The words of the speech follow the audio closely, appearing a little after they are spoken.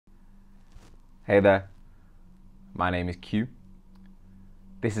Hey there, my name is Q.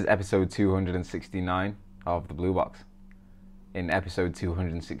 This is episode 269 of the Bluebox. In episode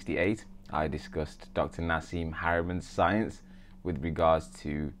 268, I discussed Dr. Nassim Haramein's science with regards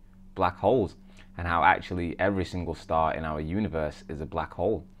to black holes and how actually every single star in our universe is a black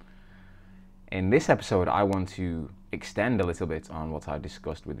hole. In this episode, I want to extend a little bit on what I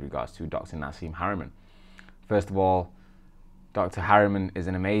discussed with regards to Dr. Nassim Haramein. First of all, Dr. Haramein is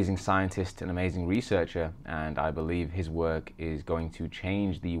an amazing scientist, an amazing researcher, and I believe his work is going to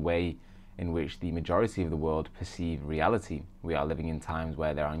change the way in which the majority of the world perceive reality. We are living in times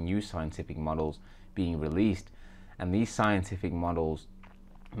where there are new scientific models being released, and these scientific models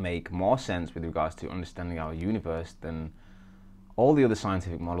make more sense with regards to understanding our universe than all the other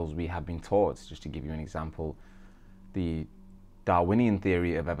scientific models we have been taught. Just to give you an example, the Darwinian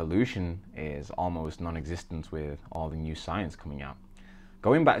theory of evolution is almost non-existent with all the new science coming out.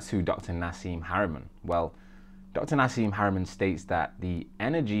 Going back to Dr. Nassim Haramein, well, Dr. Nassim Haramein states that the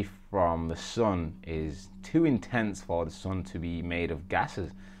energy from the sun is too intense for the sun to be made of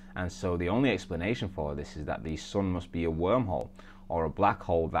gases, and so the only explanation for this is that the sun must be a wormhole or a black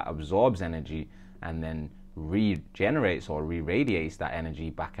hole that absorbs energy and then regenerates or re-radiates that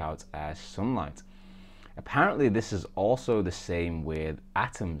energy back out as sunlight. Apparently, this is also the same with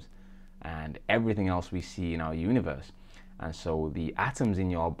atoms and everything else we see in our universe. And so the atoms in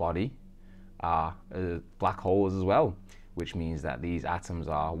your body are black holes as well, which means that these atoms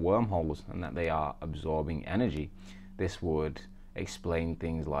are wormholes and that they are absorbing energy. This would explain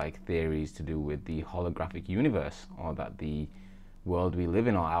things like theories to do with the holographic universe, or that the world we live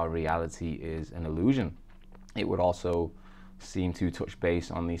in or our reality is an illusion. It would also seem to touch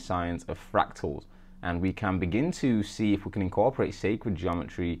base on the science of fractals, and we can begin to see if we can incorporate sacred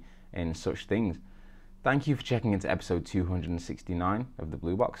geometry in such things. Thank you for checking into episode 269 of the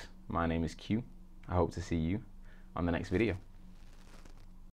Blue Box. My name is Q. I hope to see you on the next video.